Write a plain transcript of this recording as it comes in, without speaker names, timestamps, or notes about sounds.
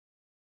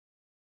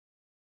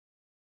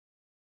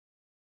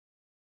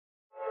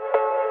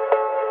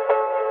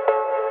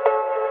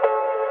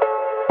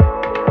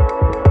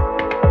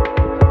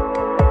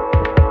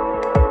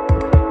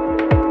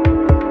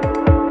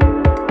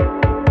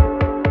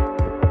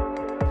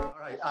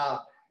I'm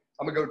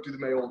gonna go do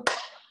my old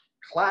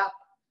clap.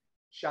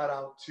 Shout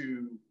out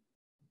to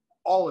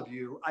all of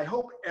you. I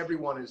hope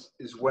everyone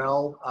is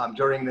well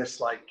during this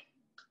like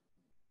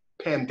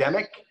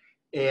pandemic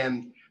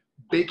and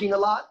baking a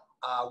lot.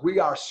 We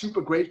are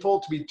super grateful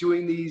to be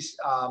doing these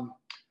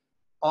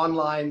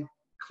online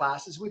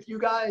classes with you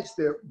guys.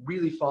 They're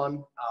really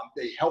fun.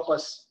 They help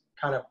us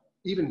kind of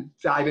even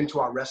dive into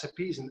our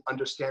recipes and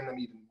understand them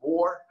even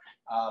more.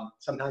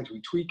 Sometimes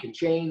we tweak and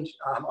change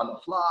on the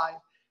fly,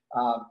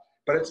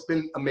 but it's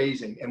been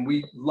amazing. And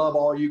we love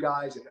all you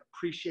guys and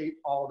appreciate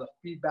all the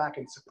feedback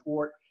and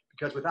support,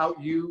 because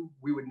without you,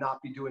 we would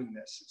not be doing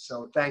this.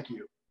 So thank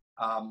you.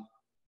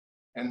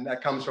 And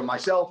that comes from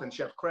myself and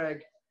Chef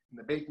Craig and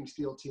the Baking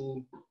Steel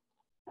team.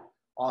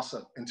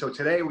 Awesome. And so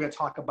today we're going to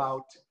talk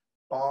about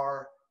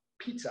bar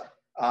pizza.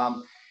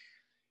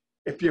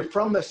 If you're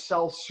from the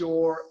South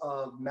Shore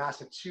of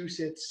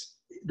Massachusetts,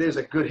 there's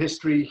a good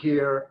history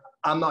here.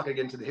 I'm not going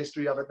to get into the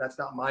history of it. That's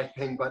not my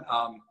thing, but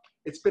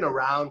it's been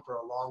around for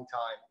a long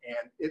time.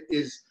 And it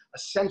is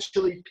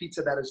essentially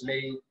pizza that is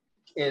made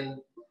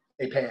in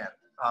a pan.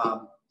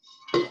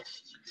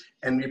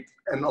 And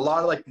a lot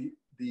of like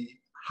the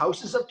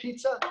houses of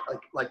pizza,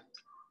 like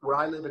where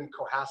I live in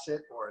Cohasset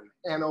or in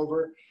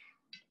Hanover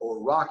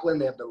or Rockland,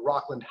 they have the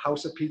Rockland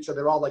House of Pizza.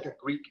 They're all like a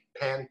Greek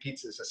pan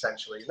pizzas,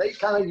 essentially. They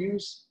kind of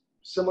use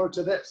similar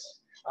to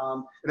this.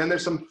 And then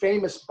there's some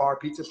famous bar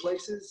pizza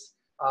places.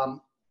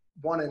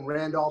 One in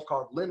Randolph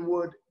called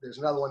Linwood. There's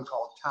another one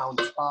called Town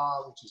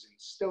Spa, which is in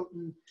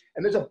Stoughton.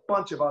 And there's a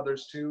bunch of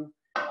others too.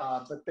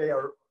 But they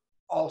are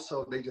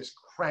also, they just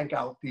crank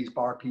out these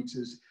bar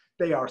pizzas.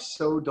 They are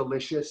so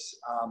delicious.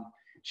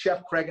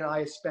 Chef Craig and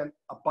I spent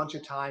a bunch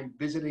of time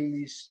visiting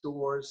these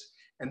stores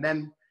and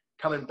then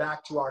coming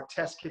back to our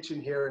test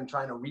kitchen here and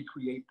trying to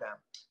recreate them.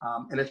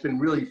 And it's been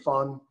really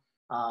fun.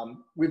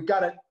 We've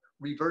got it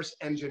reverse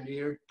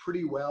engineered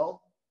pretty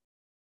well.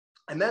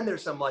 And then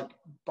there's some like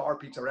bar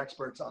pizza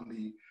experts on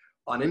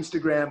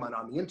Instagram and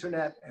on the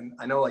internet. And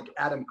I know like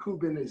Adam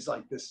Kubin is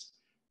like this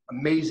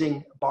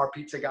amazing bar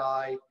pizza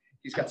guy.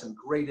 He's got some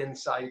great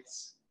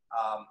insights.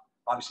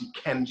 Obviously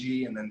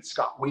Kenji and then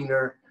Scott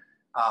Wiener.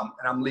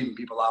 And I'm leaving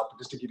people out, but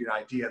just to give you an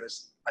idea,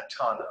 there's a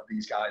ton of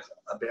these guys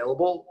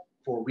available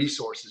for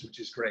resources, which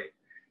is great.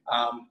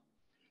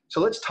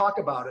 So let's talk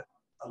about it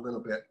a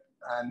little bit.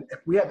 And if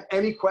we have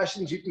any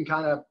questions, you can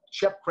kind of,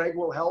 Chef Craig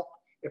will help.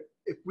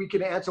 If we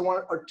can answer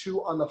one or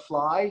two on the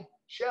fly,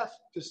 Chef,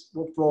 just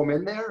we'll throw them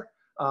in there.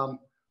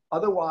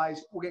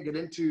 Otherwise, we're gonna get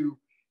into,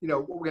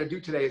 what we're gonna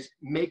do today is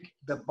make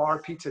the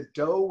bar pizza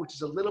dough, which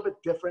is a little bit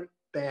different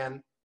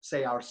than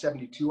say our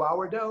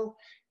 72-hour dough.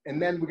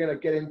 And then we're gonna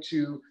get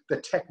into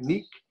the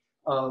technique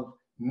of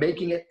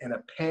making it in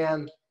a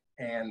pan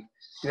and,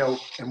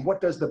 and what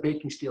does the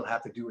baking steel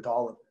have to do with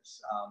all of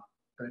this?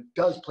 But it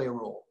does play a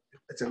role.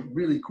 It's a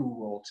really cool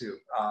role too.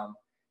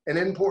 An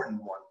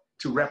important one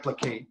to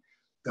replicate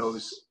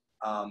those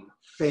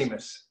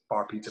famous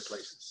bar pizza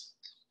places.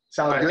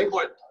 Sound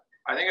good?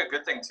 I think a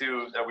good thing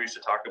too that we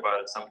should talk about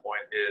at some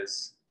point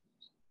is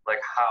like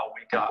how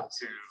we got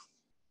to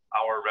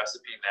our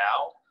recipe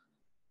now.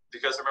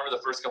 Because remember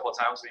the first couple of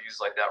times we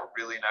used like that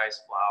really nice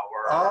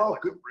flour,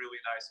 like good. a really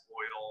nice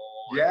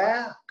oil.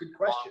 Yeah, like good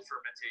question. Long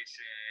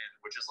fermentation,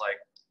 which is like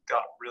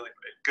got really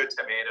good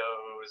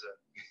tomatoes.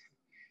 And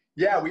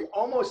yeah, we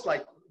almost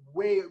like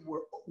way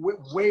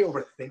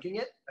overthinking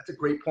it. That's a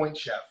great point,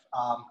 Chef.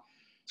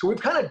 So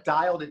we've kind of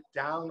dialed it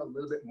down a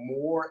little bit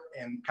more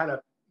and kind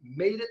of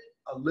made it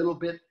a little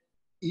bit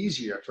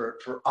easier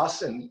for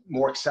us and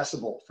more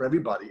accessible for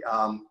everybody.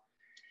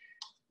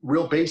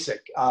 Real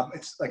basic.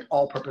 It's like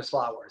all-purpose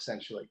flour,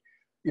 essentially.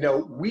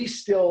 We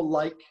still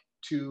like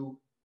to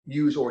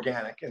use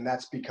organic, and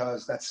that's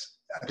because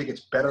I think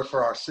it's better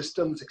for our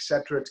systems,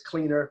 etc. It's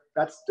cleaner.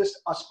 That's just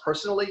us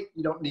personally.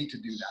 You don't need to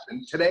do that.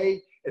 And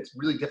today, it's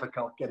really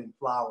difficult getting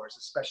flours,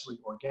 especially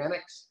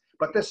organics,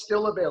 but they're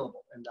still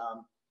available. And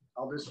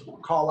I'll just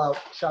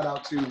shout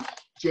out to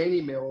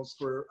Janie Mills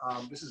for,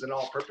 this is an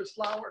all-purpose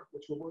flour,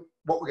 which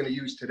what we're going to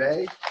use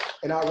today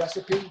in our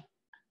recipe.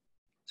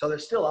 So they're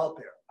still out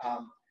there.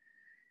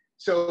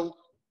 So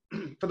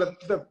for the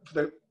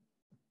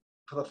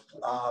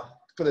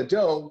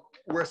dough,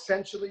 we're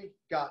essentially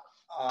got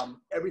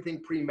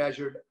everything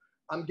pre-measured.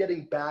 I'm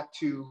getting back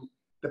to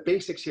the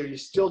basics here. You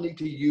still need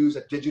to use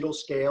a digital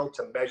scale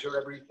to measure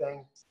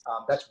everything.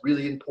 That's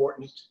really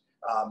important.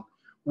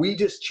 We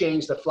just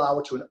changed the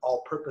flour to an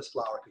all-purpose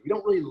flour because we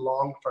don't really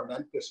long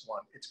ferment this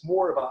one. It's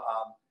more of a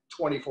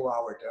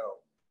 24-hour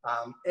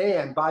dough.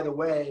 And by the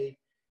way,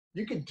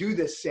 you can do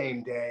this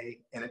same day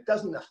and it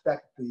doesn't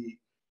affect the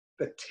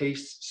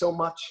taste so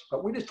much,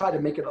 but we just try to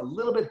make it a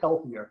little bit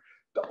healthier.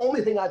 The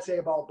only thing I'd say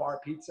about bar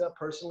pizza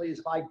personally is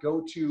if I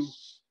go to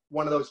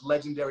one of those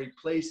legendary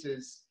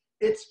places,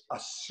 it's a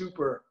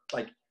super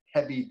like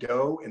heavy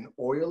dough and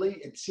oily.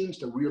 It seems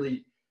to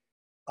really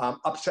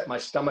upset my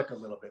stomach a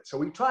little bit. So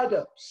we tried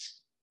to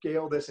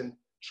scale this and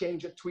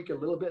change it, tweak it a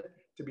little bit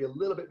to be a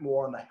little bit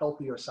more on the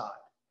healthier side.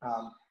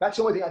 That's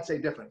the only thing I'd say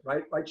different,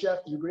 right? Right,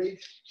 Chef? Do you agree?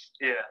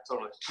 Yeah,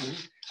 totally.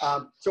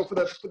 Mm-hmm. So for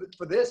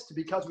this,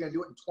 because we're going to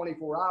do it in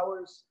 24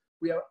 hours,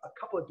 we have a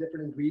couple of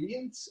different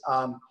ingredients.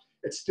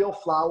 It's still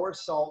flour,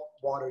 salt,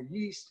 water,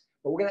 yeast,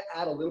 but we're going to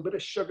add a little bit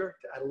of sugar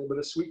to add a little bit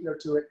of sweetener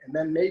to it, and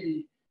then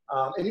maybe,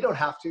 and you don't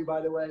have to,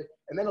 by the way,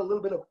 and then a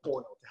little bit of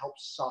oil to help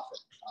soften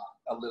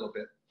a little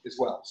bit as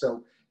well.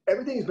 So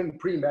everything has been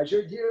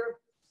pre-measured here.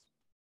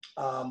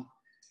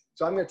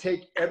 So I'm going to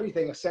take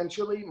everything,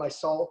 essentially, my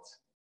salt,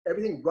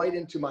 everything right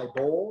into my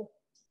bowl.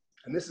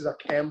 And this is a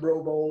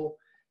Cambro bowl.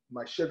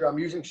 My sugar, I'm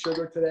using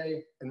sugar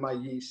today, and my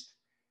yeast.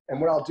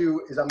 And what I'll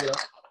do is I'm going to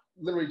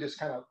literally just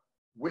kind of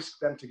whisk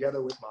them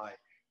together with my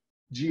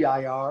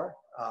GIR.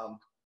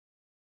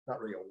 Not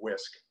really a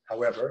whisk,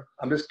 however.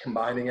 I'm just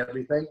combining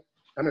everything.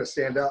 I'm going to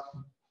stand up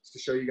just to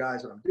show you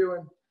guys what I'm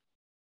doing.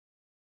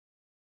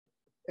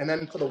 And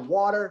then for the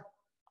water,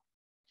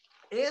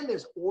 and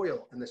there's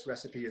oil in this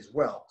recipe as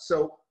well.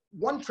 So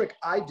one trick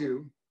I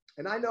do,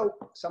 and I know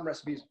some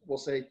recipes will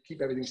say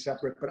keep everything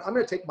separate, but I'm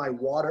going to take my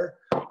water,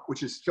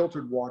 which is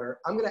filtered water.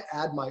 I'm going to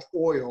add my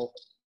oil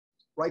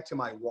right to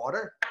my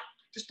water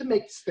just to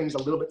make things a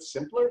little bit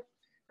simpler.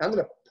 I'm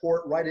going to pour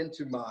it right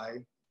into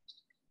my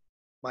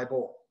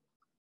bowl.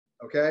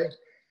 Okay?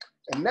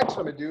 And next what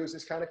I'm going to do is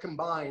just kind of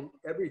combine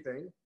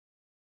everything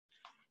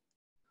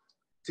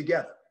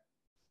together.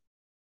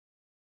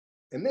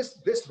 And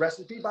this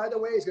recipe, by the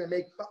way, is going to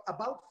make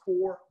about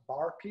 4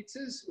 bar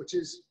pizzas, which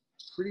is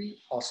pretty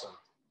awesome.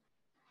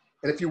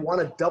 And if you want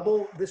to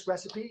double this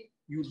recipe,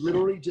 you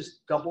literally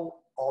just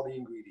double all the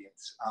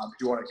ingredients.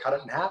 If you want to cut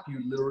it in half, you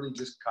literally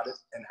just cut it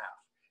in half.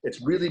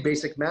 It's really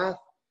basic math,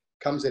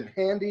 comes in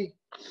handy.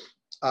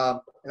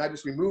 And I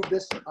just remove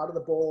this out of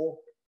the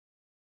bowl.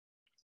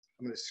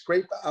 I'm going to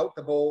scrape out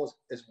the bowl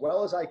as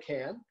well as I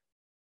can.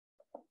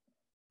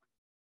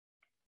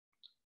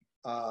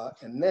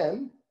 And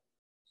then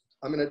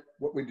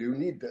what we do,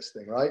 need this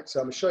thing, right? So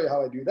I'm going to show you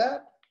how I do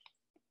that.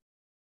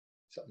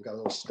 Something got a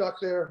little stuck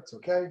there. It's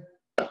okay.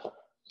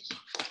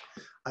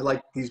 I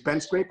like these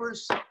bench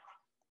scrapers.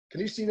 Can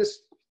you see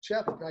this,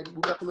 Chef? Can I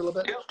move up a little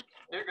bit? Yeah,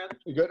 you're good.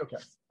 You're good?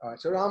 Okay. All right.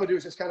 So what I'm going to do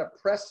is just kind of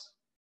press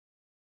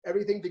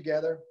everything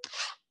together.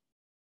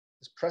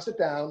 Just press it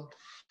down.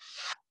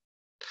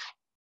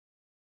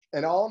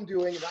 And all I'm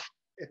doing,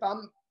 if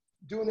I'm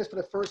doing this for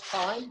the first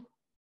time,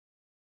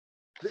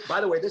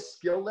 by the way, this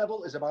skill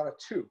level is about a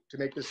 2 to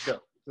make this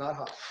dough. It's not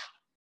high.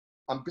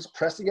 I'm just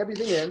pressing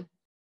everything in.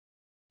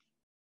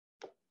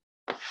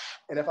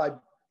 And if I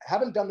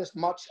haven't done this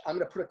much, I'm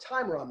going to put a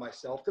timer on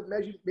myself to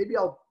measure. Maybe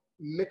I'll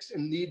mix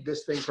and knead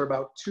this thing for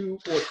about 2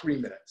 or 3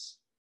 minutes.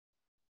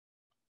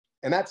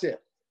 And that's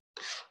it.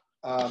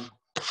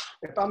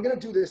 If I'm going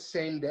to do this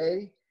same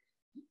day,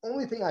 the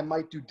only thing I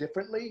might do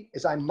differently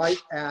is I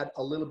might add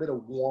a little bit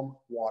of warm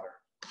water.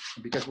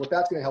 Because what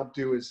that's going to help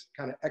do is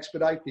kind of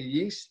expedite the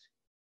yeast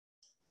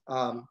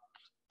and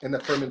the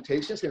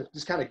fermentation. It's going to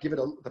just kind of give it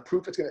the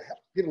proof. It's going to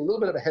give it a little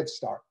bit of a head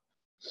start.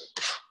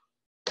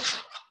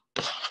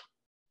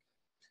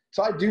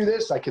 So I do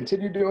this, I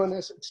continue doing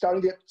this. It's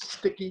starting to get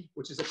sticky,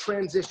 which is a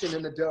transition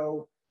in the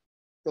dough.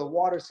 The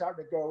water's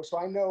starting to go, so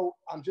I know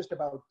I'm just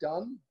about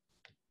done.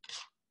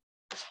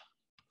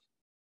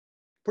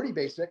 Pretty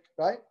basic,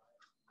 right?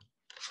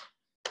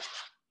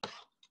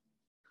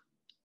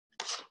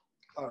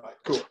 All right,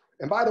 cool.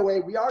 And by the way,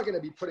 we are going to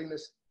be putting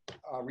this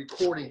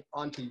recording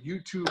onto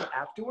YouTube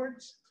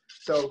afterwards.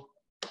 So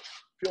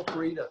feel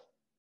free to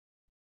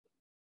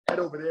head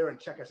over there and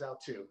check us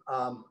out too.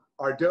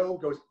 Our dough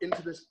goes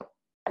into this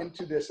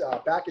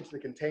back into the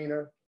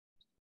container.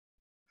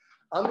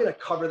 I'm going to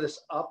cover this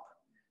up,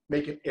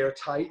 make it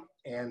airtight,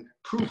 and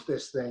proof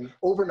this thing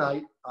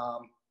overnight.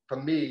 For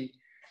me,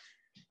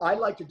 I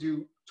like to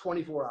do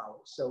 24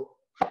 hours. So,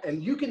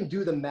 and you can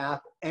do the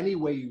math any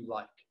way you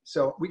like.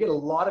 So we get a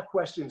lot of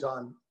questions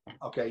on,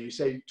 okay, you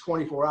say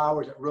 24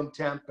 hours at room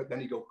temp, but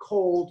then you go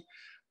cold.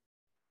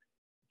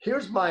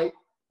 Here's my,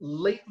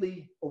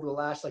 lately, over the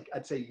last,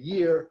 I'd say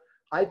year,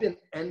 I've been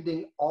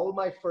ending all of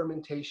my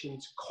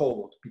fermentations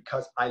cold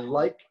because I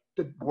like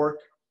to work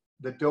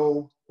the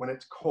dough when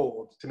it's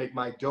cold to make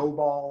my dough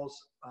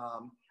balls.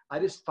 I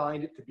just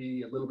find it to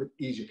be a little bit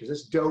easier because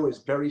this dough is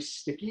very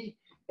sticky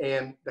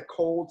and the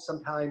cold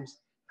sometimes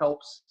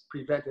helps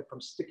prevent it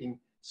from sticking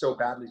so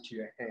badly to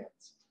your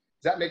hands.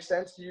 Does that make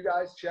sense to you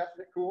guys, Chef? Is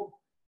it cool?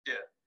 Yeah.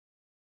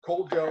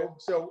 Cold dough.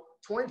 So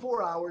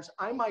 24 hours,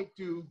 I might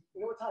do,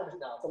 you know what time is it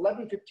now?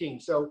 It's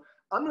 11:15. So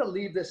I'm going to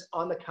leave this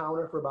on the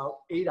counter for about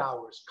 8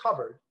 hours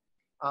covered,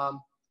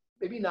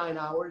 maybe 9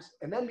 hours.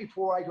 And then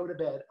before I go to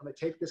bed, I'm going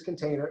to take this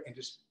container and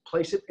just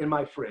place it in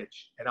my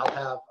fridge. And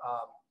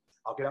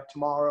I'll get up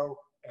tomorrow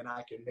and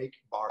I can make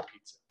bar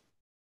pizza.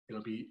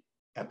 It'll be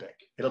epic.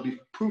 It'll be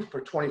proof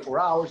for 24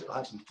 hours. It'll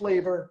have some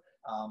flavor.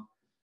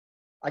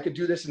 I could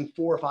do this in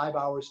 4 or 5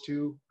 hours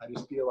too. I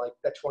just feel like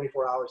that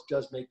 24 hours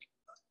does make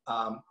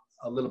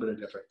a little bit of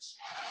difference.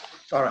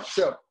 All right,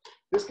 so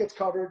this gets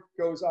covered,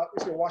 goes up. I'm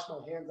just gonna wash my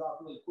hands off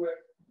really quick.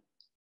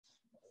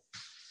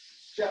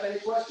 Chef, any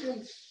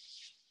questions?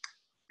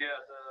 Yeah,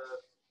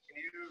 can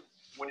you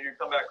when you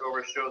come back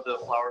over, show the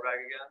flour bag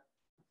again.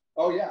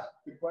 Oh yeah,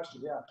 good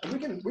question. Yeah,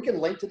 and we can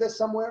link to this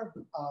somewhere.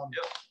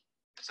 Yep.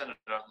 Send it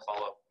up and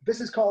follow up. This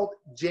is called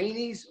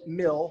Janie's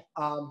Mill.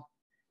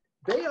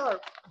 They are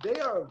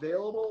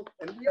available,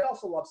 and we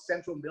also love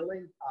Central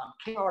Milling,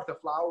 King Arthur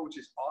flour, which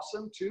is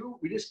awesome too.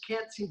 We just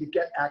can't seem to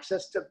get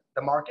access to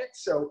the market.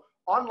 So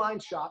online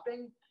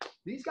shopping,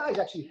 these guys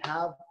actually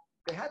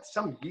they had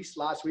some yeast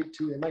last week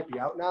too. They might be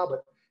out now,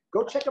 but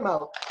go check them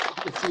out.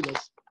 You can see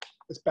this.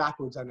 It's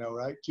backwards, I know,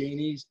 right?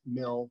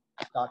 janiesmill.com.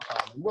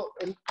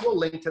 And we'll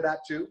link to that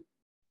too.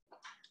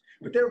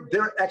 But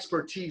their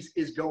expertise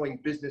is going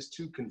business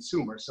to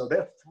consumer. So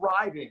they're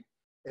thriving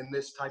in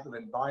this type of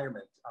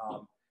environment.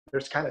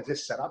 They're kind of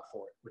just set up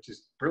for it, which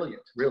is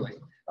brilliant, really.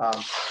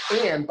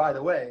 And by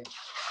the way,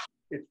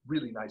 it's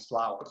really nice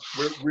flour.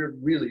 We're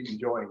really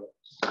enjoying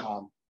it.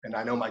 And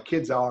I know my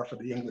kids are for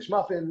the English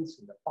muffins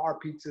and the bar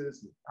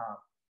pizzas.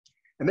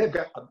 And they've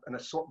got an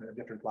assortment of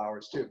different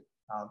flours too.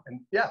 And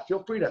yeah,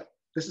 feel free to,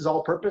 this is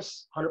all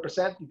purpose,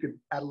 100%. You could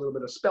add a little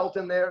bit of spelt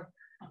in there.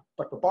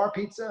 But for bar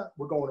pizza,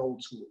 we're going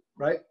old school,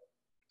 right?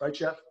 Right,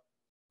 Chef?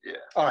 Yeah.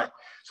 All right.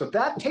 So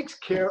that takes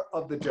care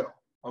of the dough,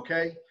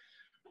 okay?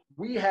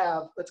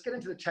 Let's get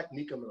into the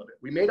technique a little bit.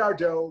 We made our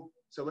dough,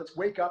 so let's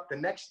wake up the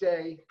next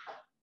day.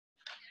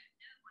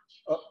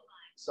 Oh,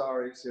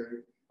 sorry,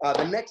 Siri.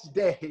 The next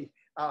day,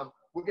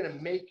 we're gonna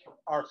make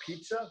our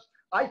pizza.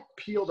 I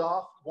peeled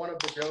off one of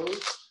the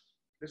doughs.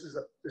 This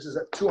is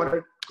a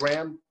 200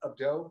 gram of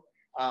dough.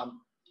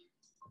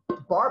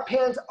 Bar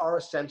pans are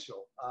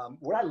essential.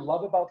 What I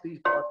love about these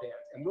bar pans,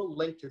 and we'll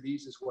link to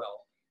these as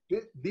well.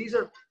 These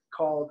are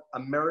called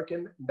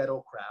American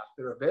Metal Craft.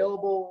 They're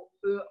available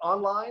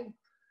online.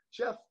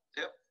 Chef?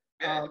 Yep.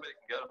 Yeah, anybody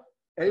can get them.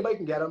 Anybody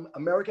can get them.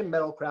 American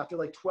Metal Craft. They're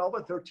like $12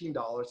 or $13.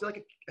 They're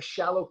like a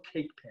shallow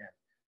cake pan.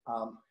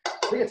 I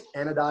think it's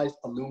anodized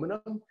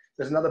aluminum.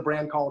 There's another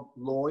brand called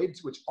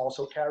Lloyd's, which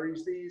also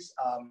carries these.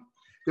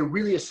 They're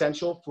really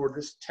essential for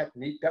this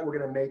technique that we're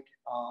gonna make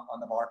on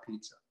the bar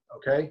pizza,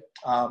 okay?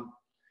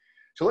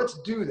 So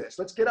let's do this.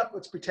 Let's get up,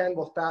 let's pretend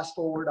we'll fast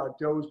forward. Our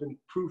dough's been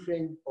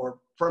proofing or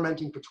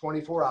fermenting for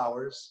 24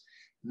 hours.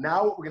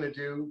 Now what we're gonna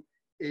do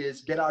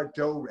is get our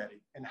dough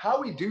ready. And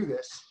how we do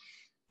this,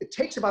 it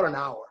takes about an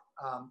hour.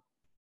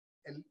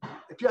 And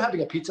if you're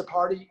having a pizza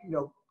party,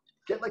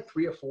 get like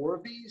 3 or 4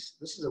 of these.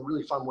 This is a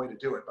really fun way to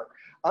do it. But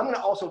I'm gonna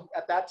also,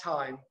 at that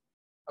time,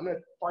 I'm gonna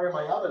fire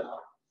my oven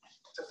up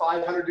to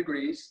 500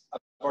 degrees.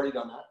 I've already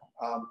done that.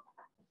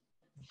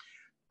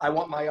 I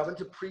want my oven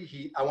to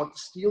preheat. I want the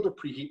steel to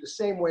preheat the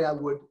same way I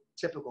would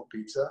typical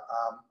pizza.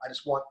 I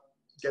just want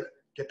to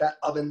get that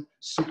oven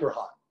super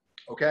hot,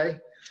 okay?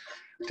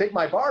 Take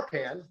my bar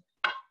pan,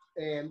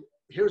 and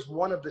here's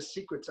one of the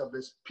secrets of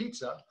this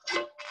pizza.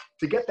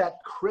 To get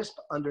that crisp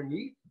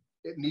underneath,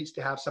 it needs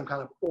to have some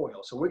kind of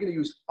oil. So we're gonna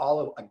use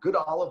a good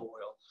olive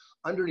oil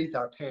underneath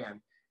our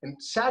pan and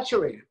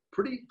saturate it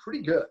pretty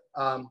good.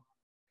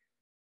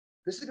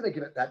 This is gonna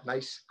give it that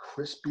nice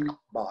crispy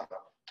bottom.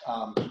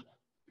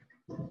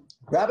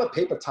 Grab a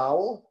paper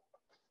towel,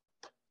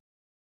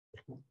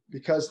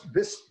 because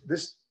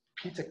this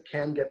pizza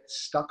can get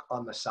stuck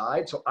on the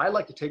side. So I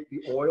like to take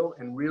the oil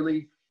and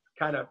really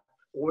kind of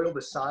oil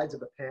the sides of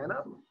the pan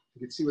up. You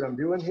can see what I'm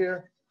doing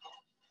here.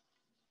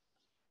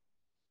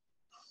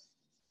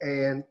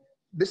 And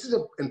this is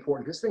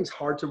important. This thing's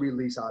hard to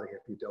release out of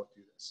here if you don't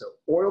do this. So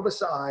oil the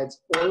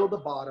sides, oil the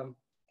bottom.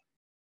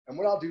 And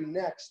what I'll do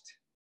next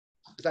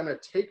is I'm gonna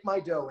take my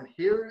dough, and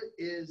here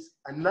is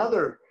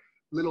another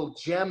little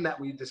gem that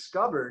we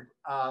discovered.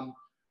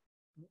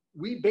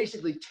 We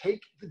basically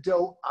take the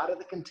dough out of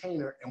the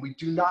container and we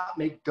do not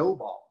make dough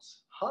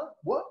balls. Huh?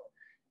 What?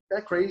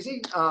 That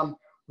crazy?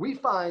 We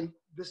find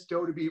this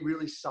dough to be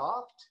really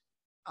soft,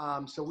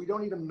 so we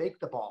don't even make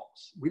the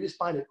balls. We just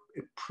find it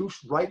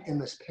proofs right in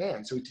this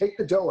pan. So we take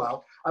the dough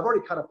out. I've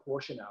already cut a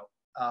portion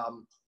out.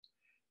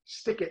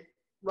 Stick it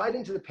right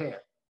into the pan,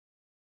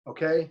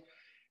 okay?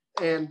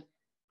 And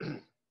a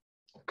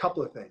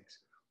couple of things.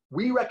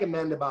 We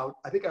recommend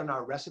I think on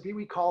our recipe,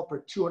 we call for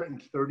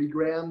 230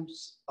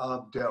 grams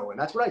of dough. And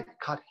that's what I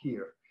cut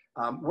here.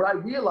 What I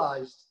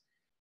realized,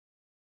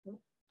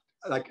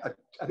 I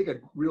think a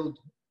real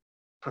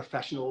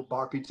professional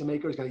bar pizza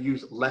maker is gonna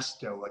use less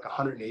dough, like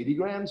 180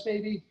 grams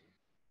maybe.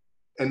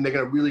 And they're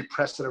gonna really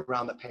press it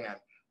around the pan.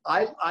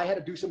 I had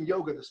to do some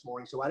yoga this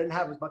morning, so I didn't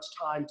have as much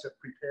time to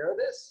prepare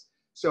this.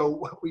 So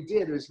what we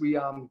did is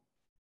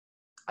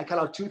I cut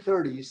out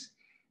 230s,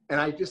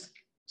 and I just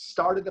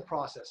started the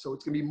process. So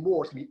it's gonna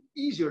be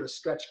easier to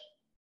stretch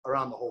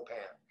around the whole pan.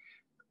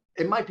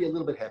 It might be a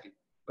little bit heavy,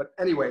 but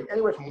anyway,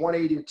 anywhere from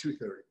 180 to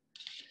 230.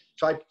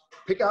 So I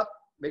pick up,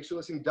 make sure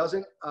this thing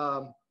doesn't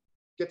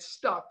get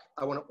stuck.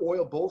 I wanna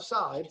oil both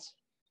sides.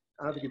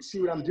 I don't know if you can see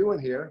what I'm doing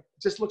here.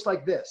 It just looks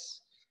like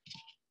this.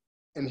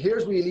 And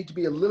here's where you need to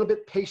be a little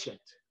bit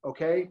patient,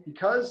 okay?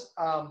 Because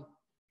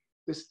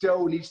this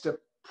dough needs to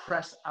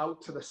press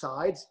out to the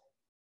sides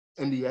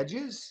and the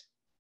edges.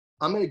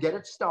 I'm gonna get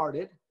it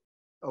started.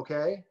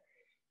 Okay,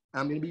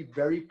 I'm gonna be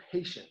very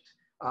patient.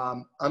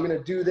 I'm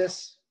gonna do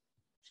this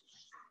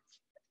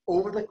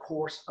over the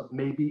course of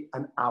maybe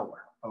an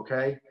hour,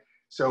 okay?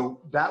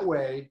 So that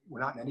way, we're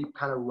not in any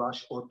kind of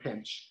rush or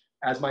pinch.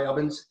 As my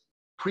oven's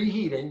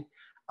preheating,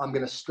 I'm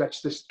gonna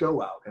stretch this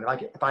dough out. And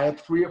if I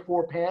have 3 or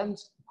 4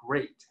 pans,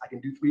 great. I can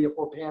do 3 or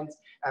 4 pans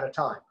at a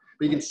time.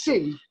 But you can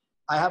see,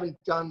 hasn't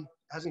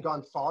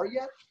gone far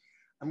yet.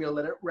 I'm gonna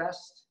let it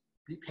rest,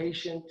 be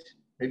patient,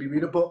 maybe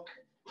read a book,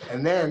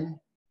 and then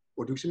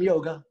we'll do some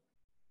yoga,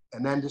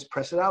 and then just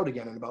press it out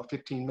again in about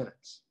 15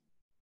 minutes.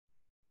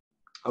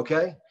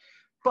 Okay?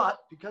 But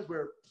because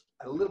we're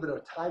at a little bit of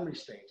a time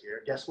restraint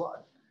here, guess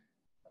what?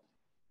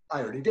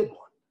 I already did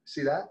one.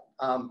 See that?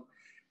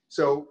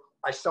 So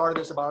I started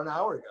this about an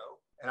hour ago,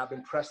 and I've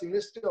been pressing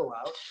this dough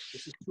out.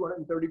 This is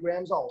 230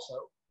 grams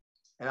also.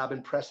 And I've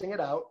been pressing it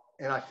out,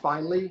 and I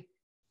finally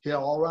hit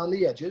all around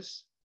the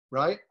edges,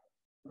 right?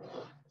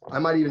 I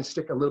might even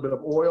stick a little bit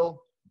of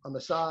oil on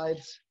the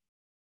sides.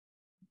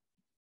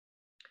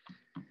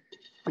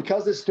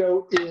 Because this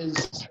dough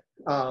is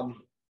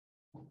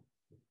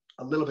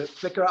a little bit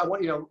thicker,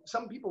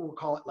 some people will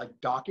call it like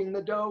docking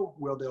the dough,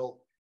 where they'll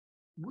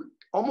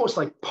almost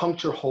like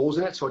puncture holes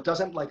in it so it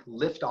doesn't like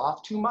lift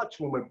off too much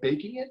when we're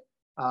baking it.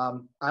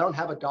 I don't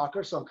have a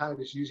docker, so I'm kind of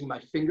just using my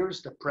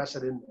fingers to press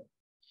it in there.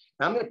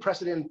 And I'm gonna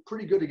press it in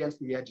pretty good against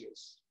the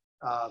edges.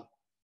 Does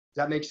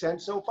that make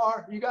sense so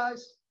far, you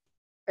guys?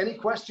 Any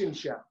questions,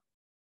 Chef?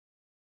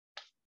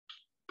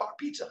 Bar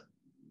pizza.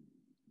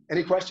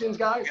 Any questions,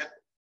 guys?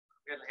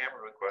 Getting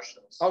hammered with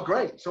questions. Oh,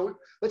 great. So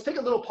let's take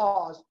a little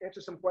pause, answer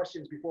some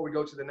questions before we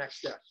go to the next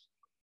step.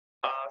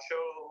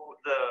 Show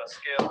the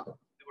scale.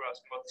 We're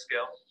asking about the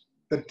scale.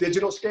 The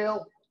digital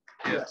scale?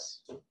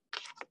 Yes.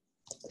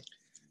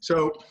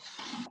 So,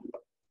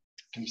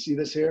 can you see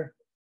this here?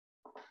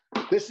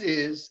 This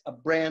is a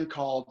brand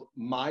called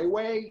My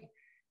Way.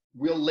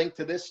 We'll link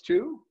to this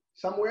too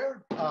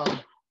somewhere.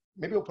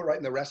 Maybe we'll put it right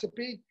in the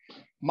recipe.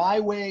 My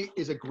Way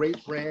is a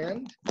great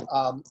brand.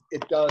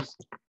 It does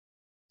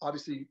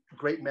obviously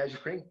great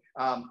measuring.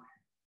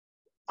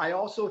 I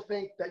also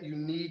think that you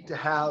need to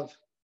have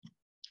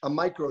a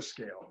micro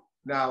scale.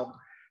 Now,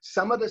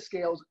 some of the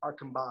scales are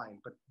combined,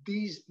 but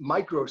these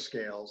micro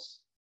scales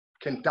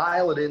can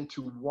dial it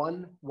into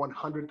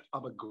 1/100th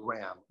of a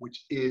gram,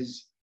 which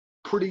is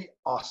pretty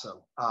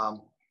awesome.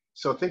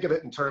 So think of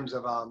it in terms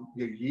of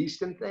your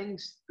yeast and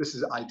things. This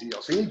is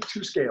ideal. So you need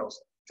 2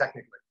 scales,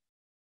 technically.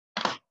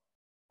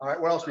 All right,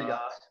 what else we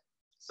got?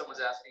 Someone's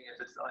asking if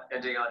it's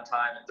ending on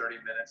time in 30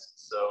 minutes,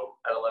 so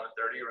at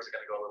 11:30, or is it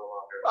going to go a little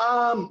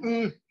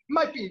longer?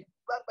 Might be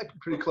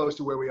pretty close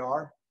to where we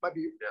are. Might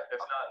be. Yeah, if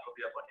not, it'll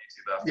be up on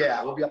YouTube after.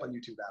 Yeah, we'll be up on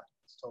YouTube after.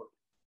 Totally.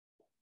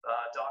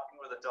 Docking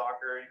with a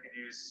docker, you could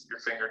use your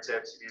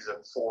fingertips. You could use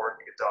a fork,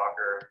 a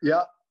docker.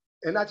 Yeah,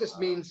 and that just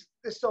means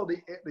so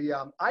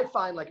I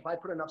find like if I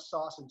put enough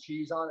sauce and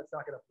cheese on, it's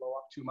not going to blow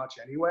up too much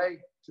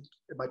anyway.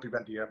 It might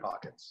prevent the air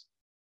pockets.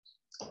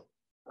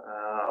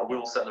 We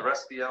will send the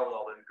recipe out with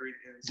all the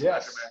ingredients,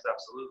 yes. Measurements,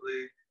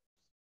 absolutely.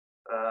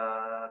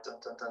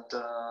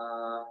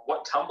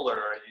 What tumbler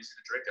are you using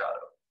to drink out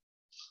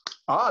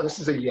of? This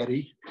is a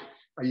Yeti.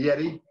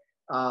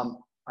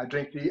 I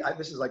drink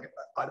this is like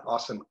an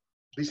awesome.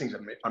 These things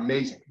are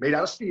amazing. Made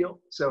out of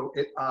steel, so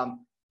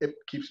it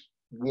keeps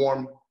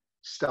warm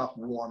stuff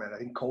warm, and I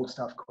think cold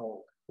stuff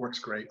cold. Works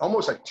great.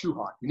 Almost like too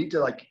hot. You need to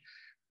like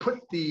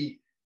put the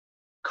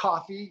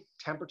coffee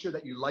temperature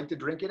that you like to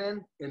drink it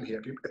in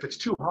here. If it's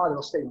too hot,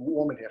 it'll stay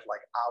warm in here for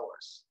like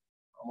hours.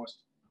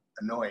 Almost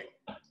annoying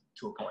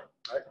to a point,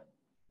 right?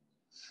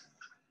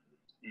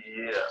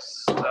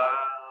 Yes. Can you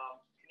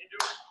do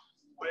a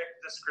quick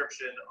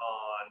description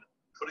on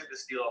putting the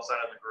steel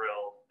outside of the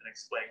grill and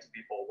explain to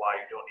people why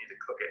you don't need to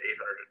cook at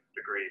 800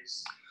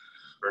 degrees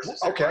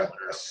versus okay.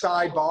 A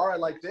sidebar, I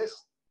like this.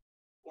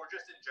 Or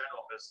just in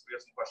general, because we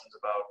have some questions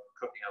about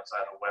cooking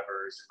outside of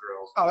Weber's and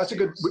grills. Oh, that's a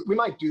good, we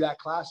might do that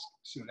class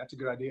soon. That's a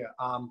good idea.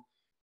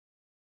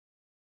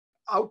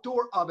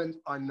 Outdoor ovens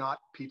are not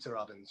pizza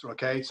ovens,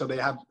 okay? So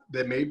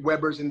they made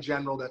Weber's in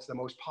general. That's the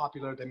most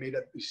popular. They made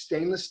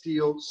stainless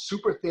steel,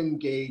 super thin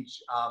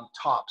gauge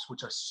tops,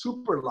 which are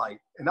super light.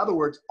 In other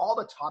words, all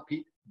the top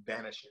heat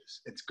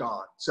vanishes. It's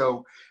gone.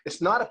 So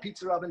it's not a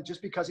pizza oven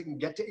just because it can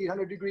get to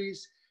 800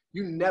 degrees.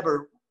 You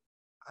never,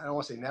 I don't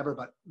want to say never,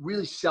 but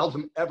really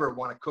seldom ever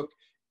want to cook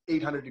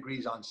 800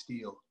 degrees on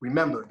steel.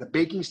 Remember, the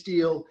baking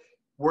steel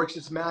works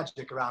its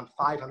magic around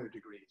 500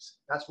 degrees.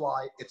 That's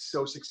why it's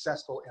so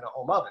successful in a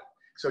home oven.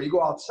 So you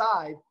go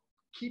outside,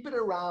 keep it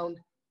around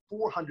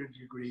 400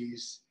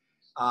 degrees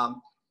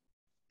and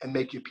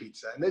make your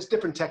pizza. And there's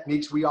different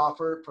techniques we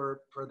offer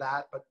for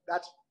that, but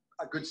that's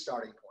a good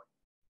starting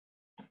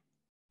point.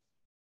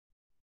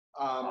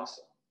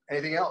 Awesome.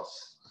 Anything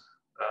else?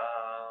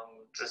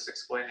 Just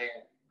explaining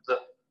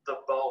the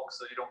bulk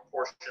so you don't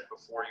portion it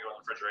before you go in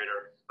the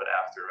refrigerator, but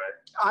after, right?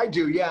 I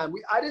do, yeah.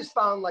 I just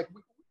found like,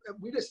 I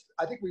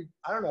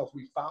don't know if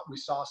we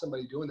saw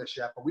somebody doing this,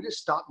 Chef, but we just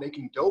stopped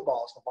making dough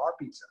balls for bar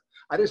pizza.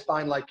 I just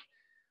find like,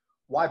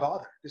 why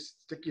bother?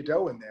 Just stick your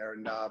dough in there,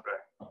 and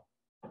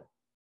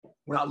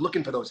we're not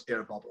looking for those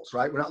air bubbles,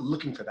 right? We're not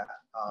looking for that.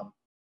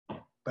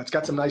 But it's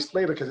got some nice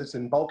flavor because it's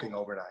in bulking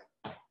overnight.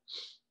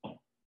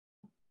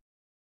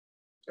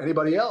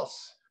 Anybody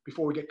else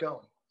before we get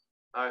going?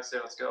 All right, so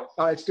let's go.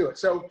 All right, let's do it.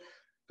 So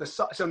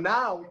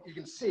now you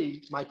can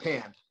see my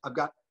pan. I've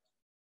got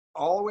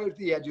all the way to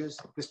the edges.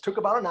 This took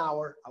about an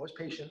hour. I was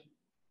patient.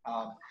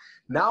 Now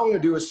what I'm gonna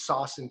do is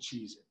sauce and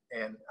cheese it.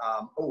 And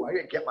I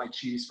gotta get my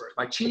cheese first.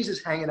 My cheese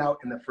is hanging out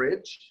in the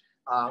fridge.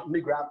 Let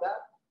me grab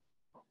that.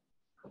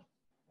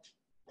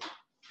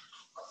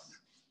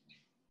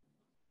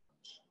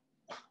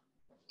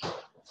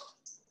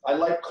 I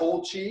like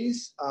cold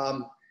cheese.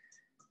 And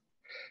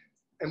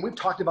we've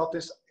talked about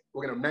this.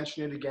 We're gonna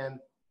mention it again.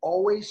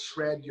 Always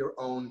shred your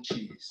own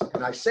cheese.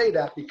 And I say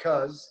that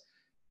because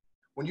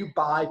when you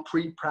buy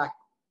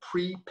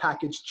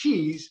pre-packaged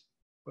cheese,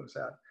 what is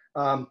that?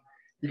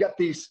 You got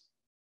these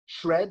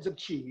shreds of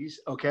cheese,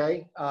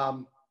 okay?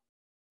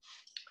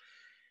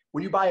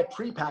 When you buy a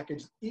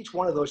pre-packaged, each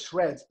one of those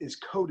shreds is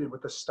coated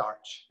with a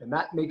starch, and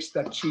that makes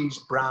that cheese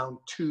brown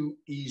too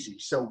easy.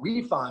 So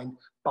we find,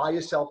 buy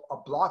yourself a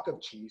block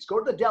of cheese, go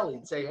to the deli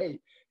and say, hey,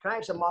 can I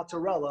have some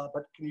mozzarella,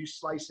 but can you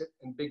slice it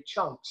in big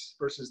chunks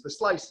versus the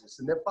slices?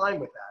 And they're fine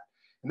with that.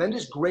 And then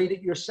just grate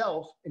it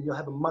yourself, and you'll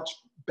have a much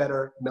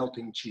better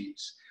melting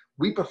cheese.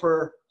 We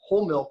prefer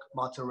whole milk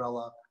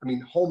mozzarella,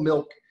 whole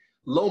milk,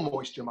 low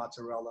moisture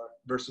mozzarella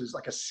versus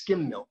like a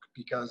skim milk,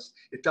 because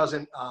it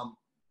doesn't,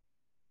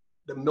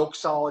 the milk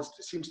solids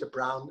seems to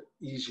brown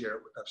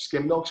easier with a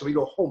skim milk. So we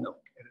go whole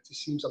milk, and it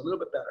just seems a little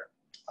bit better.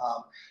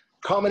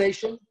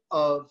 Combination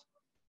of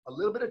a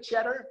little bit of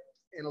cheddar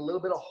and a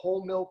little bit of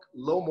whole milk,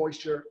 low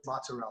moisture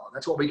mozzarella.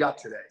 That's what we got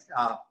today.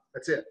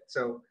 That's it.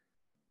 So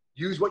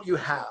use what you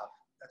have.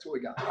 That's what we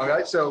got. All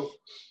right. So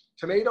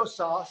tomato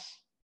sauce.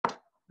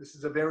 This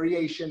is a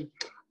variation.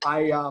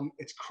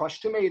 It's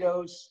crushed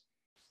tomatoes.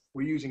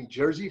 We're using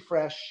Jersey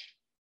Fresh.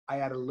 I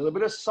add a little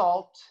bit of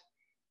salt,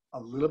 a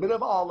little bit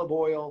of olive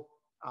oil,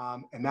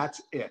 and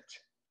that's it.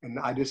 And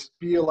I just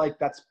feel like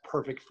that's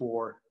perfect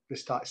for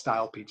this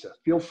style pizza.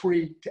 Feel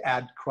free to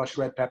add crushed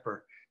red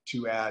pepper,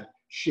 to add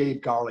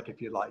shaved garlic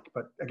if you like.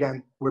 But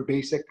again, we're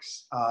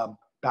basics,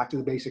 back to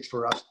the basics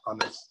for us on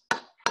this.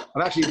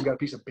 I've actually even got a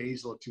piece of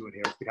basil to it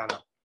here to kind of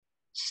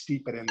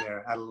steep it in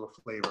there, add a little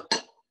flavor.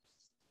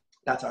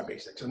 That's our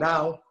basic. So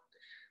now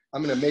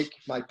I'm gonna make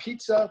my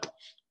pizza,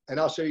 and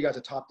I'll show you guys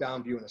a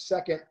top-down view in a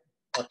second.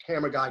 Our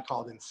camera guy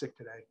called in sick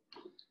today.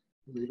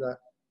 Leave that.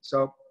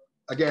 So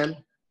again,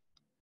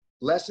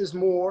 less is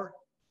more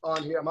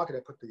on here. I'm not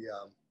gonna put the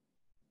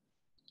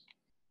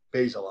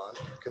basil on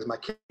because my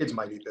kids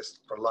might eat this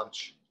for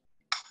lunch.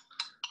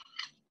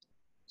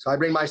 So I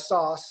bring my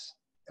sauce,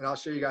 and I'll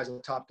show you guys a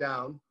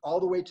top-down all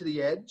the way to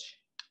the edge,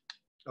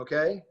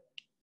 okay?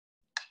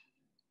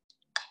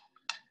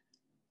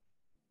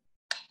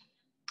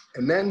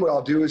 And then what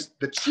I'll do is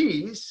the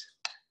cheese,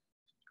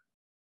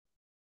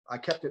 I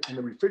kept it in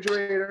the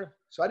refrigerator,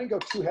 so I didn't go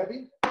too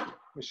heavy.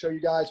 Let me show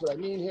you guys what I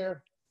mean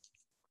here.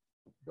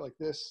 Go like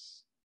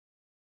this.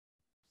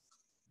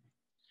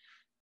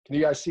 Can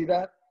you guys see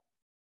that?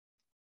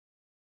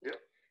 Yep.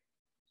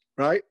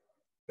 Right?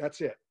 That's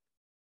it.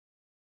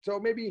 So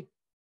maybe,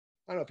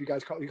 I don't know if you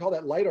guys call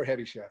that light or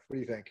heavy, chef? What do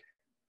you think?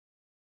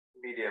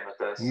 Medium at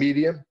this.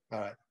 Medium? All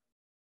right.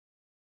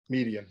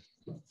 Medium.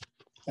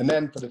 And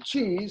then for the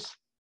cheese,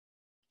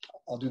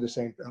 I'll do the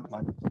same thing.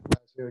 My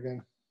guys here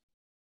again.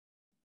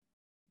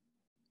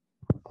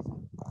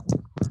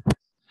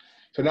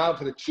 So now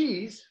for the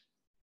cheese,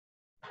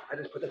 I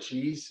just put the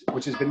cheese,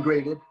 which has been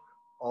grated,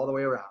 all the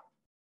way around.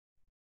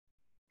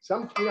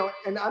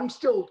 And I'm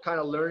still kind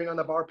of learning on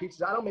the bar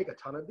pizzas. I don't make a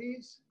ton of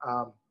these,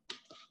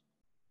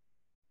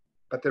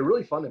 but they're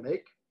really fun to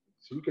make.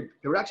 So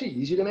they're actually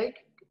easy to make.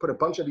 Put a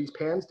bunch of these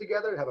pans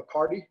together and have a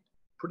party.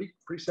 Pretty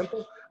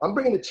simple. I'm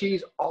bringing the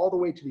cheese all the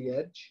way to the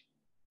edge.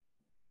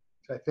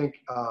 I think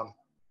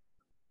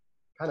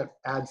kind of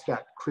adds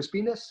that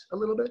crispiness a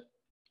little bit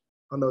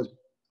on those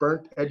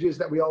burnt edges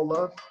that we all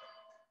love.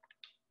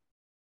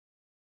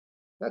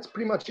 That's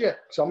pretty much it.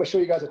 So I'm gonna show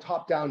you guys a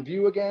top-down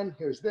view again.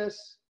 Here's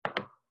this.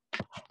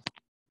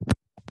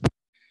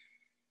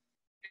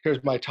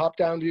 Here's my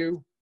top-down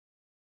view.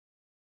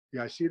 You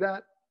guys see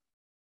that?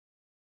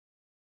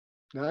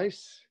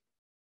 Nice.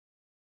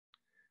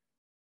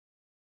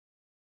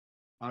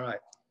 All right,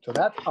 so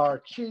that's our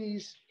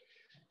cheese.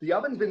 The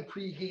oven's been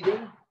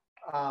preheating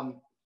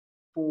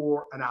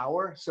for an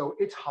hour, so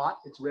it's hot,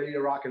 it's ready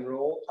to rock and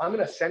roll. I'm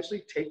gonna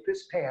essentially take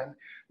this pan,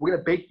 we're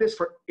gonna bake this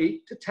for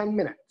 8 to 10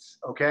 minutes,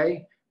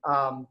 okay?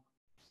 And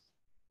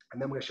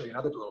then we're gonna show you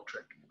another little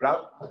trick.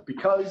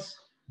 Because,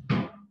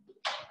 put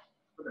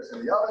this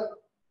in the oven,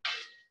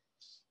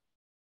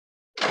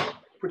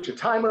 put your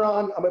timer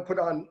on. I'm gonna put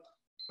on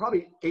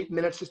probably 8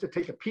 minutes just to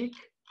take a peek.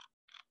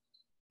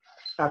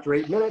 After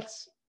 8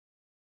 minutes,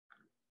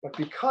 but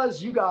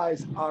because you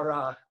guys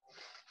are,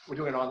 we're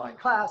doing an online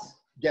class,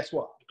 guess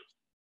what?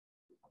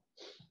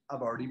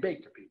 I've already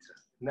baked a pizza.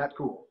 Isn't that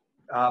cool?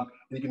 And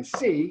you can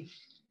see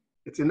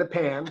it's in the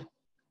pan.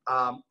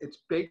 It's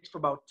baked for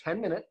about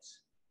 10 minutes.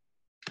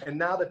 And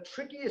now the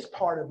trickiest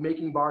part of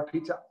making bar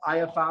pizza I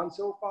have found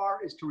so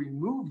far is to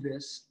remove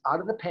this out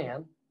of the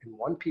pan in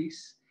one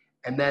piece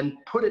and then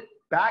put it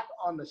back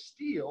on the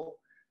steel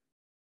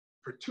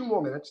for 2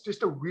 more minutes just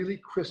to really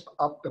crisp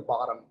up the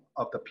bottom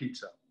of the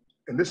pizza.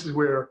 And this is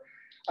where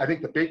I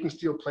think the baking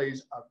steel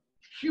plays a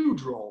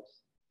huge role.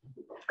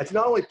 It's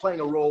not only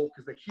playing a role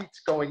because the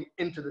heat's going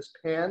into this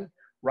pan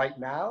right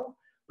now,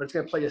 but it's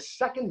going to play a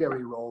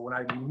secondary role when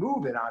I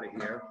remove it out of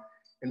here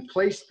and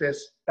place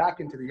this back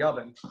into the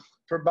oven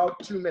for about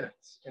 2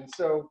 minutes. And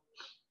so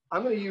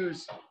I'm going to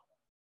use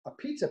a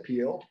pizza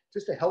peel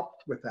just to help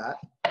with that.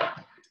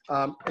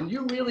 And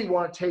you really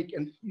want to take,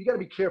 and you got to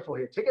be careful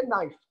here, take a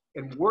knife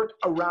and work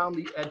around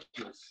the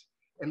edges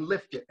and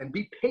lift it and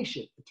be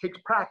patient. It takes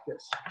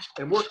practice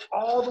and work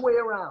all the way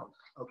around,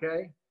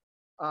 okay?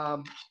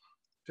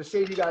 To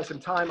save you guys some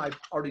time, I've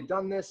already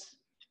done this.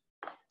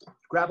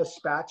 Grab a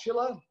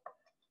spatula,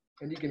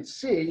 and you can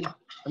see,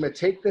 I'm gonna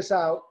take this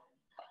out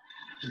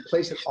and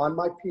place it on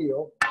my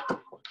peel,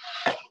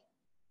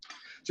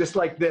 just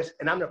like this,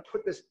 and I'm gonna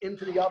put this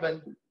into the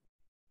oven.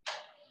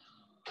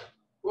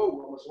 Whoa,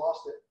 almost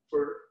lost it,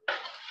 for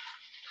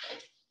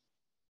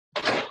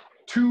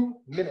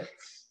 2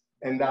 minutes.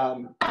 And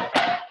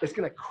it's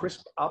gonna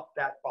crisp up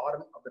that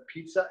bottom of the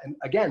pizza. And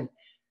again,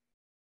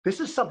 this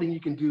is something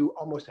you can do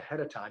almost ahead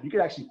of time. You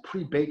could actually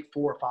pre-bake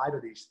 4 or 5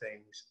 of these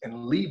things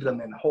and leave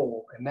them in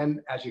whole. And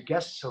then as your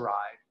guests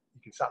arrive,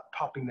 you can start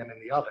popping them in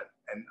the oven.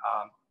 And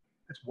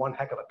it's one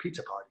heck of a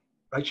pizza party.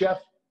 Right, Chef?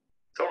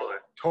 Totally.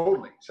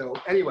 Totally. So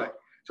anyway,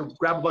 so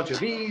grab a bunch of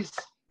these,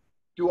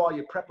 do all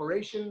your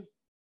preparation,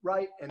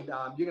 right? And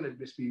you're gonna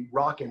just be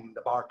rocking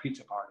the bar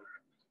pizza party.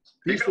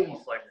 You These can things,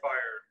 almost like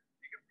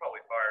you could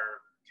probably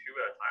fire 2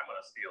 at a time on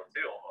a steel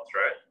too, almost,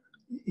 right?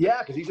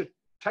 yeah, because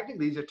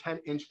technically these are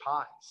 10-inch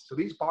pies. So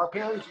these bar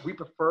pans, we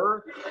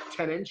prefer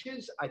 10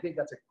 inches. I think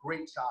that's a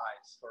great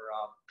size for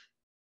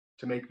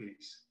to make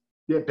these.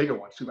 Yeah, bigger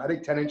ones too. I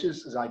think 10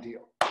 inches is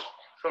ideal.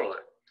 Totally.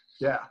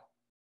 Yeah.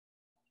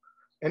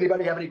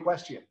 Anybody have any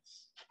questions?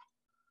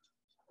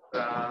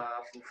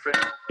 From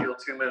French peel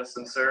 2 minutes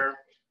and serve.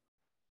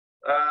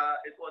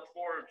 It's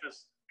more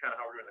just kind of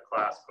how we're doing the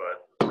class,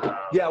 but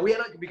yeah, we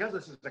had because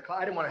this is the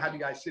class. I didn't want to have you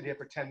guys sit here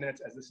for 10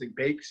 minutes as this thing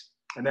bakes,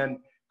 and then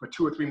for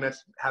 2 or 3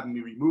 minutes having me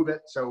remove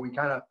it. So we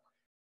kind of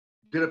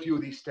did a few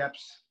of these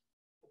steps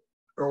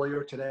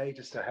earlier today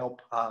just to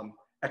help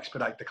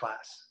expedite the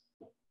class.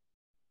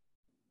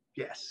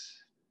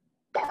 Yes.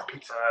 Bar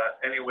pizza.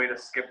 Any way to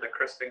skip the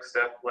crisping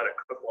step, let it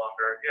cook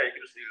longer? Yeah, you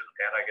can just leave it in the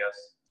pan, I guess.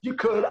 You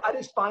could. I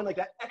just find like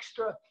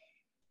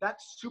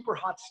that super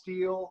hot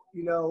steel,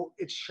 you know,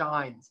 it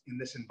shines in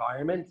this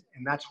environment.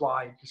 And that's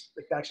why just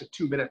like the extra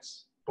 2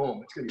 minutes,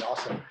 boom, it's going to be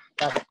awesome.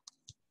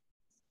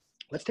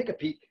 Let's take a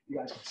peek. You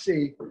guys can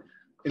see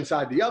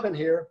inside the oven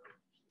here.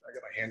 I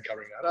got my hand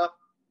covering that up.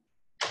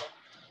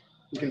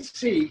 You can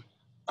see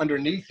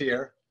underneath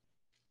here,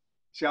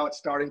 see how it's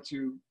starting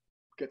to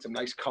get some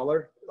nice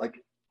color? Like,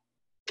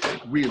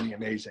 really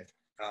amazing.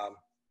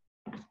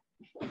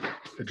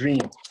 The dream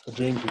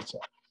pizza.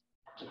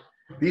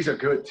 These are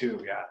good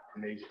too, yeah,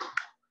 amazing.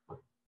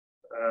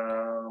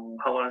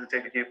 How long does it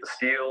take to keep the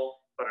steel?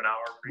 About an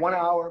hour? 1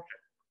 hour.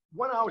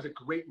 1 hour is a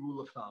great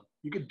rule of thumb.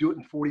 You could do it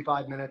in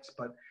 45 minutes,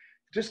 but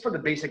just for the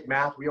basic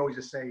math, we always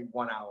just say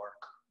 1 hour,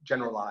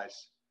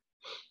 generalize.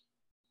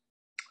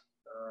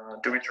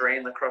 Do we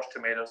drain the crushed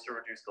tomatoes to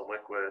reduce the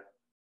liquid?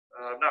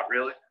 Not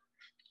really.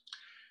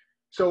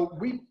 So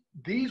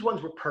these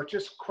ones were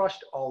purchased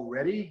crushed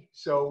already,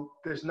 so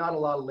there's not a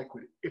lot of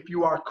liquid. If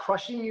you are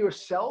crushing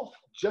yourself,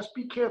 just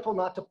be careful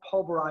not to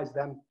pulverize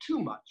them too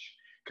much.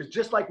 Because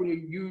just like when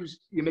you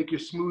make your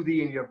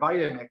smoothie and your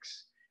Vitamix,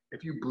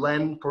 if you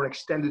blend for an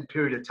extended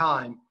period of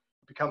time,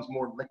 it becomes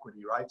more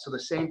liquidy, right? So the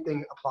same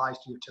thing applies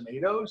to your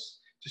tomatoes.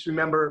 Just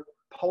remember,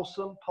 pulse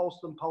them, pulse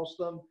them, pulse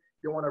them.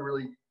 You don't want to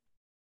really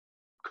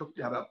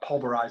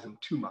pulverize them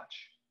too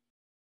much.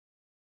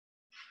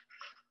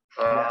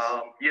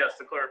 Yes,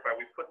 to clarify,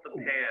 we put the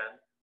pan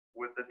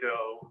with the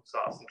dough,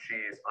 sauce, and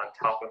cheese on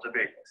top of the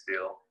baking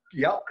steel.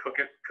 Yep. Cook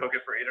it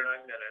for 8 or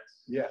 9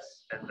 minutes.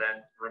 Yes. And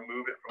then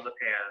remove it from the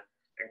pan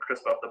and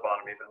crisp up the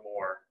bottom even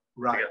more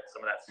to get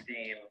some of that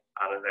steam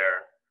out of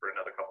there for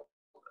another couple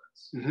of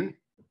minutes.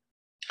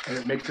 Mm-hmm. And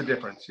it makes a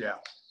difference, yeah.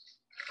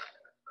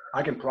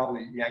 I can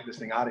probably yank this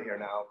thing out of here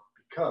now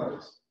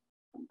because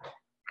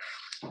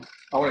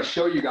I want to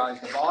show you guys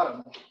the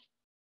bottom.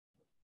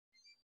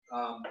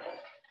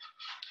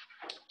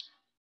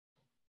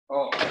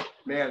 Oh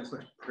man, this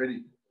looks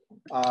pretty.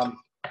 I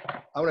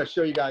want to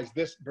show you guys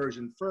this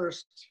version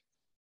first.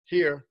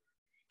 Here,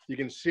 you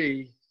can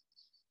see,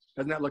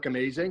 doesn't that look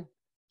amazing?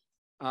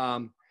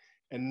 And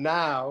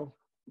now,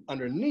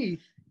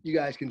 underneath, you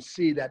guys can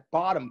see that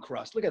bottom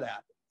crust. Look at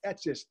that.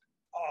 That's just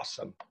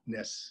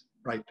awesomeness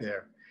right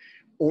there.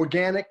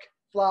 Organic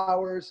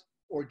flours,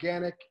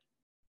 organic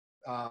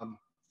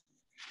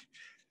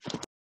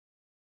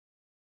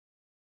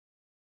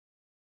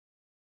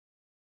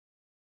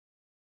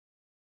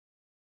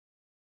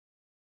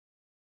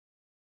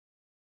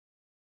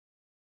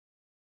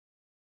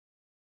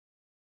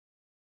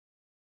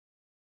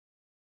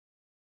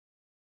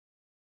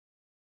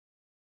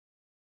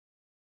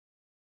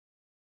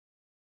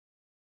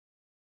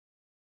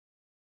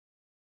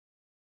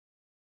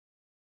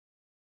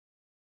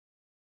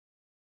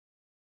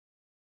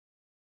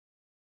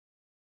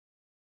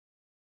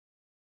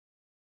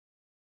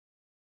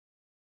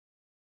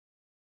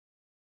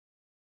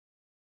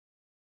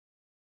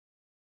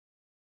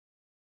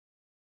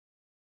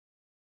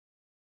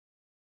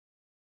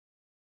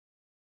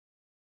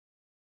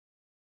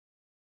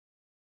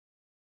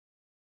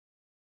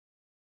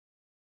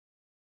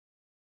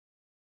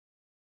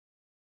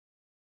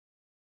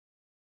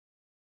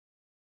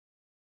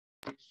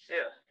Yeah.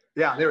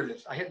 Yeah, there it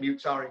is. I hit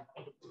mute, sorry.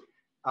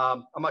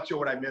 I'm not sure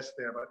what I missed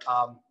there, but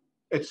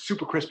it's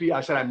super crispy.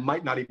 I said I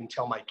might not even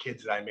tell my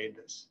kids that I made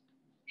this.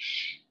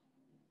 Shh.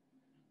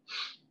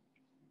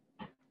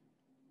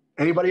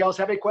 Anybody else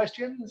have any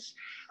questions?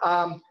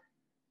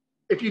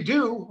 If you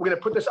do, we're going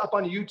to put this up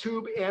on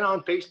YouTube and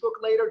on Facebook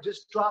later.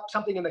 Just drop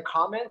something in the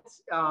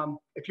comments.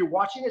 If you're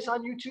watching this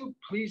on YouTube,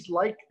 please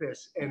like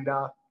this and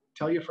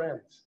tell your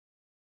friends.